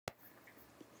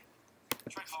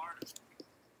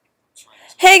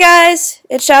Hey guys,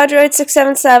 it's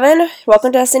ShadowDroid677.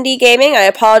 Welcome to S&D Gaming. I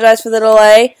apologize for the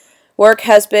delay. Work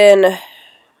has been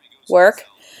work.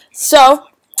 So,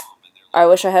 I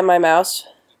wish I had my mouse.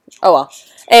 Oh well.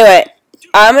 Anyway,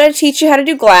 I'm going to teach you how to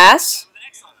do glass,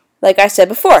 like I said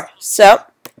before. So,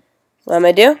 what am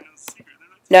I going to do?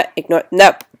 No, ignore,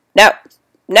 no.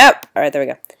 Alright, there we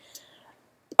go.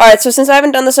 Alright, so since I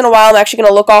haven't done this in a while, I'm actually going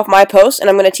to look off my post, and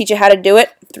I'm going to teach you how to do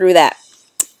it through that.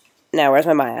 Now, where's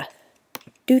my Maya?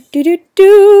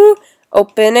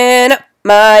 Opening up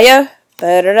Maya.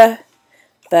 Ba-da-da.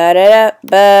 Ba-da-da.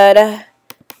 Ba-da.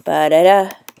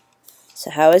 Ba-da-da.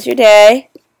 So how was your day?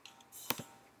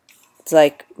 It's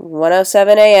like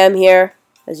 1:07 a.m. here,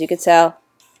 as you can tell.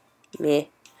 Me.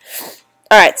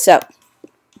 Alright, so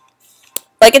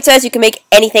like it says, you can make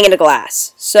anything into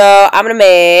glass. So I'm gonna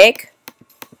make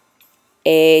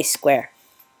a square.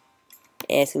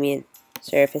 And it's gonna be in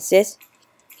surfaces.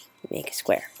 Make a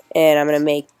square. And I'm going to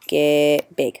make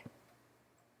it big.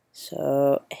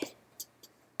 So,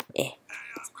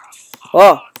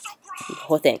 Whoa. The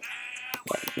whole thing.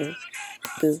 Okay.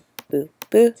 Boo, boo,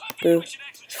 boo, boo.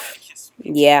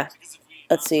 Yeah.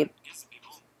 Let's see.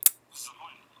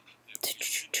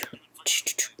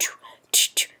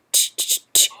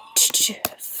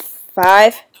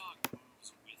 5.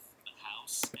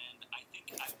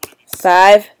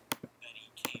 5.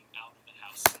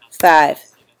 5.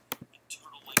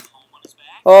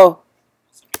 Oh,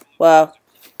 wow.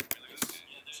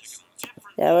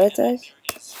 Yeah, what it says?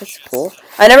 That's cool.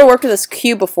 I never worked with this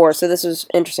cube before, so this was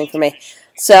interesting for me.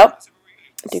 So,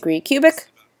 degree cubic.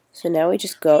 So now we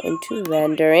just go into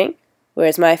rendering.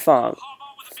 Where's my Fong?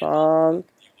 Fong.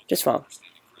 Just Fong.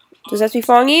 Does that have to be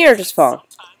Fong-y or just Fong?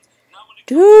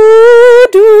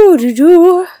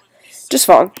 Just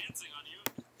Fong.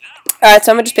 Alright,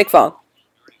 so I'm going to just pick Fong.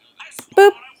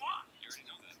 Boop.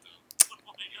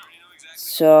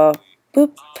 So,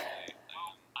 boop,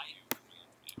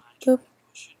 boop,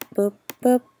 boop,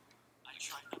 boop.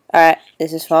 Alright,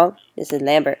 this is Fong. This is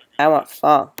Lambert. I want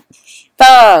Fong.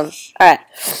 Fong! Alright,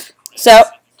 so,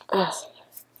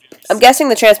 I'm guessing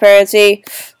the transparency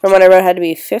from what I wrote had to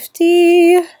be 50.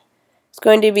 It's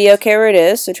going to be okay where it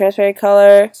is. So, transparent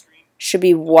color should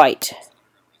be white.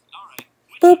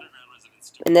 Boop.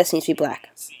 And this needs to be black.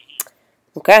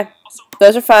 Okay,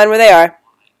 those are fine where they are.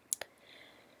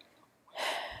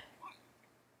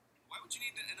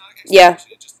 Yeah.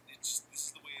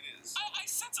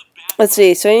 Let's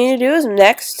see. So what you need to do is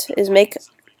next is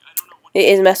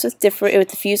mess with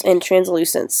diffuse and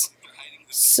translucence.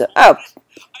 So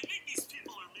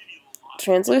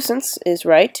translucence is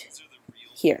right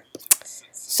here.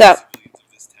 So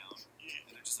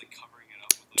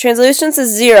translucence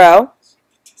is 0.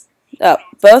 Oh,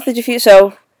 both the diffuse.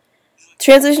 So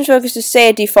translucence focus to stay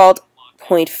at default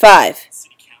 0.5.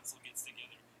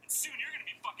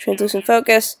 Translucent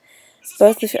focus.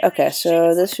 Okay,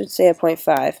 so this should say a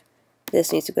 0.5.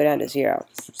 This needs to go down to 0.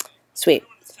 Sweet.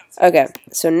 Okay,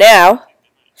 so now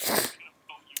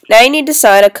you need to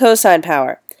assign a cosine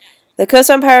power. The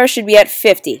cosine power should be at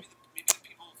 50.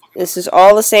 This is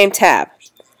all the same tab.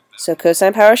 So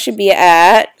cosine power should be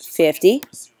at 50.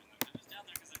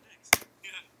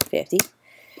 50.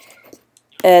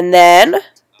 And then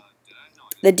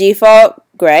the default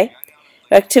gray.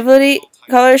 Activity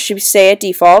color should stay at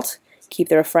default. Keep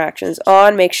the refractions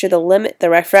on. Make sure the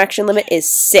refraction limit is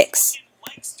 6.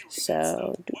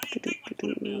 So,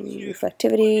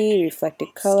 reflectivity,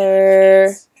 reflected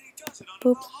color.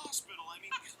 Boop.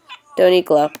 Don't need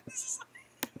glow.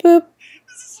 Boop.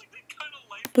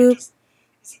 Boop.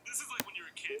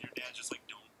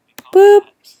 Boop.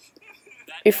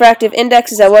 Refractive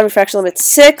index is at 1. Refraction limit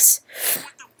 6.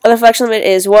 The reflection limit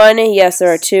is 1. Yes,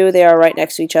 there are 2. They are right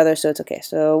next to each other, so it's okay.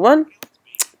 So 1.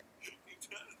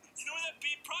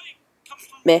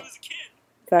 Meh.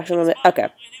 Refraction limit. Okay.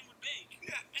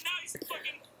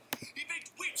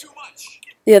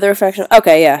 The other refraction.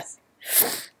 Okay, yeah.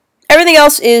 Everything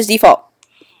else is default.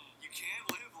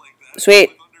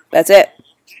 Sweet. That's it.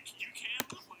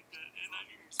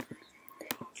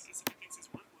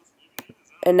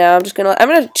 And now I'm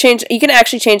gonna change. You can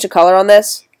actually change the color on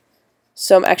this.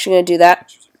 So I'm actually gonna do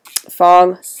that.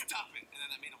 Fong.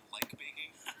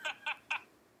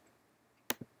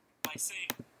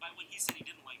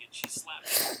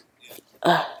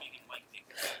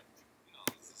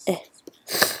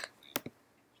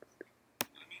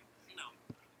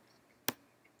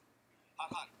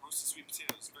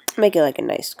 Make it like a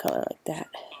nice color like that.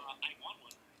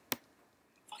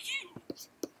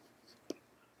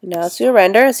 Now let's do a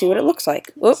render and see what it looks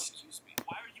like. Oop.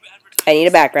 I need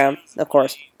a background, of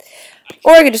course.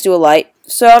 Or I could just do a light.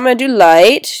 So I'm going to do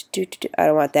light. I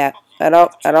don't want that. I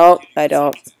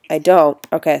don't.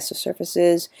 Okay, so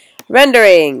surfaces.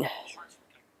 Rendering.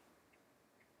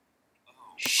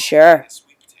 Sure.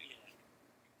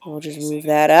 We'll just move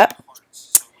that up.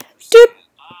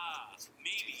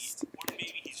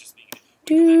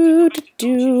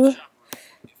 Doop.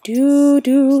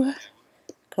 Do.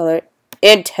 Color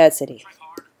intensity.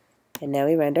 And now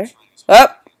we render. Oh!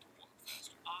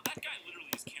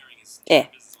 Eh.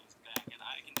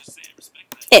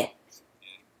 Eh.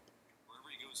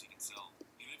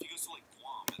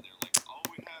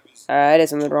 I did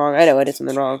something wrong. I know I did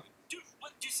something wrong.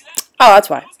 Oh, that's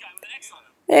why.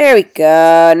 There we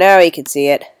go. Now you can see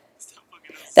it.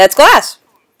 That's glass.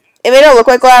 It may not look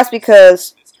like glass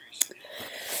because,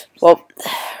 well,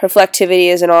 reflectivity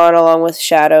isn't on along with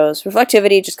shadows.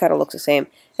 Reflectivity just kind of looks the same.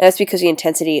 And that's because the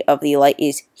intensity of the light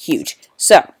is huge.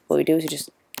 So, what we do is we just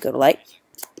go to light.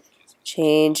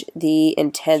 Change the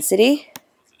intensity.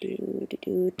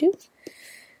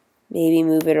 Maybe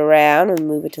move it around and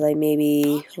move it to like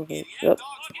maybe. Okay. Oh.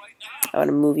 I want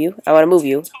to move you.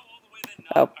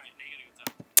 Oh.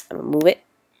 I'm going to move it.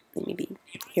 Maybe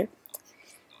here.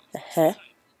 And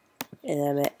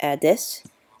I'm going to add this.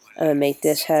 I'm going to make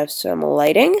this have some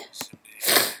lighting.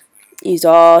 Use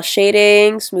all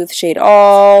shading. Smooth shade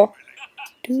all.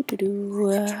 Put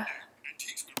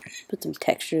some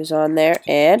textures on there.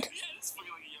 And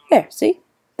there, see?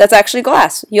 That's actually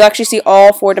glass. You actually see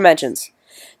all 4 dimensions.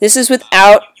 This is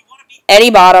without any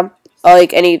bottom,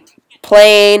 like any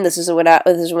plane. This is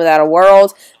without a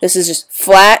world. This is just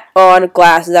flat on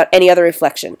glass without any other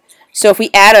reflection. So if we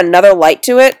add another light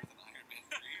to it,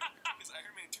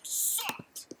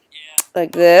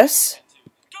 like this,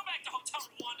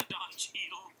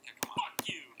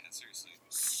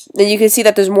 then you can see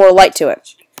that there's more light to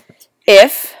it.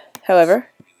 If, however,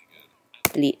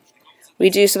 delete. We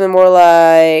do something more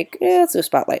like, let's do a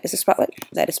spotlight. Is it spotlight?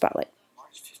 That is spotlight.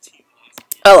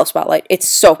 I love spotlight. It's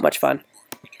so much fun.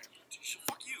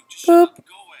 Boop.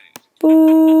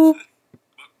 Boop.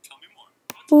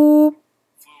 Boop.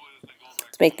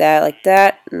 Let's make that like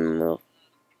that. And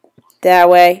that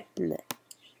way.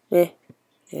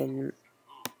 And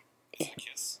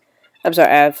I'm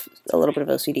sorry, I have a little bit of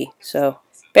OCD, so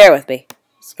bear with me.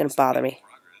 It's going to bother me.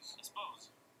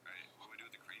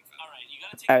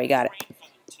 Alright, we got it.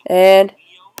 And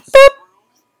boop!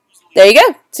 There you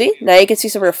go. See? Now you can see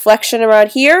some reflection around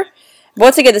here.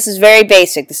 Once again, this is very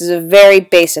basic. This is a very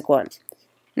basic one.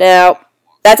 Now,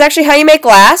 that's actually how you make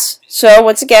glass. So,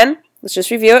 once again, let's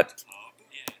just review it.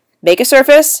 Make a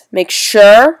surface. Make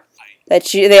sure that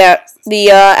actually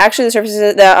the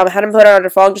surfaces that I'm having to put it under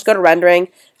Fong, just go to rendering.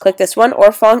 Click this one,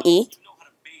 or Fong E.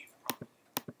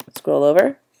 Scroll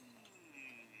over.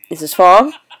 This is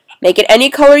Fong. Make it any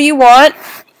color you want.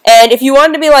 And if you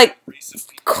want it to be like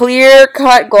clear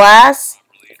cut glass,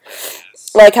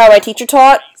 like how my teacher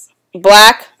taught,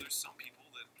 black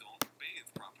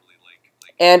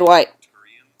and white.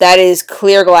 That is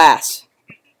clear glass.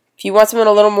 If you want something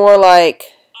a little more like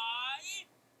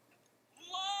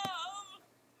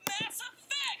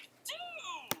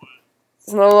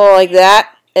something a little like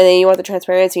that, and then you want the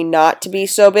transparency not to be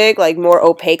so big, like more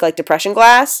opaque, like depression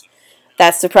glass,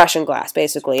 that's depression glass,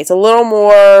 basically. It's a little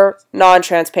more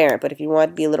non-transparent, but if you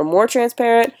want to be a little more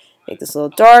transparent, make this a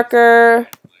little darker.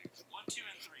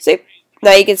 See?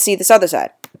 Now you can see this other side.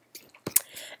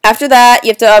 After that, you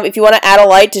have to, if you want to add a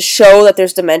light to show that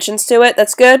there's dimensions to it,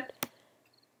 that's good.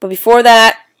 But before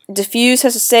that, diffuse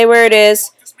has to stay where it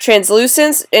is.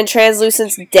 Translucence and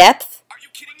translucence depth,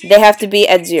 they have to be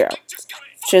at 0.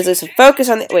 Translucent focus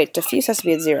on the, wait, diffuse has to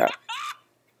be at 0.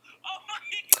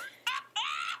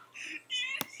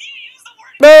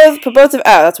 Put both of,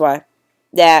 oh, that's why.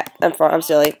 Yeah, I'm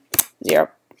silly. 0.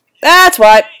 That's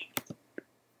why.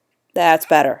 That's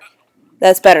better.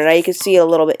 That's better. Now you can see it a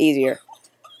little bit easier.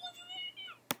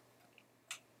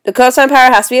 The cosine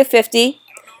power has to be at 50.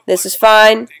 This is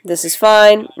fine. This is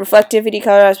fine. Reflectivity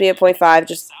color has to be at 0.5.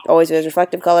 Just always is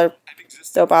reflective color.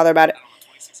 Don't bother about it.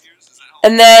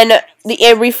 And then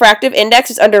the refractive index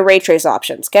is under ray trace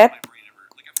options, okay?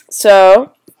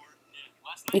 So,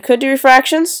 you could do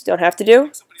refractions. Don't have to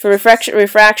do. For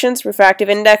refractions, refractive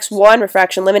index 1,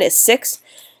 refraction limit is 6.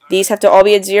 These have to all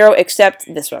be at 0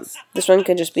 except this one. This one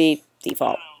can just be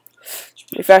default.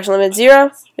 Refraction limit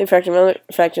 0, refraction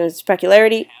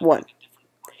specularity 1.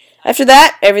 After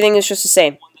that, everything is just the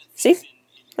same. See?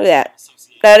 Look at that.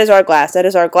 That is our glass. That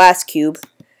is our glass cube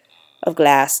of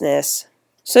glassness.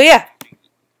 So yeah.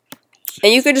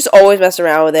 And you can just always mess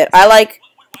around with it. I like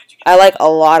a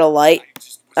lot of light.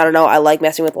 I don't know, I like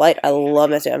messing with light. I love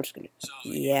messing. I'm just gonna,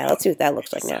 yeah, let's see what that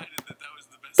looks like now.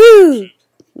 Boo!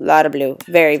 A lot of blue.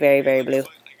 Very, very, very blue.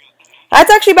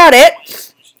 That's actually about it.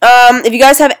 If you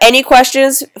guys have any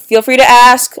questions, feel free to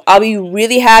ask. I'll be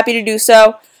really happy to do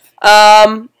so.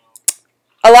 A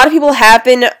lot of people have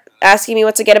been asking me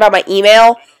once again about my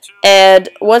email. And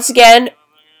once again,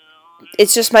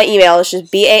 it's just my email. It's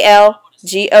just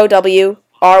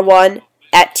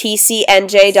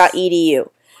balgowr1@tcnj.edu.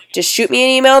 Just shoot me an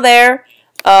email there.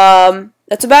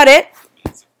 That's about it.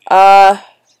 I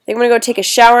think I'm going to go take a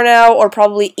shower now or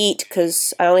probably eat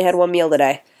because I only had one meal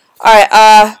today.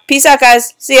 Alright, peace out,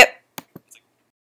 guys. See ya.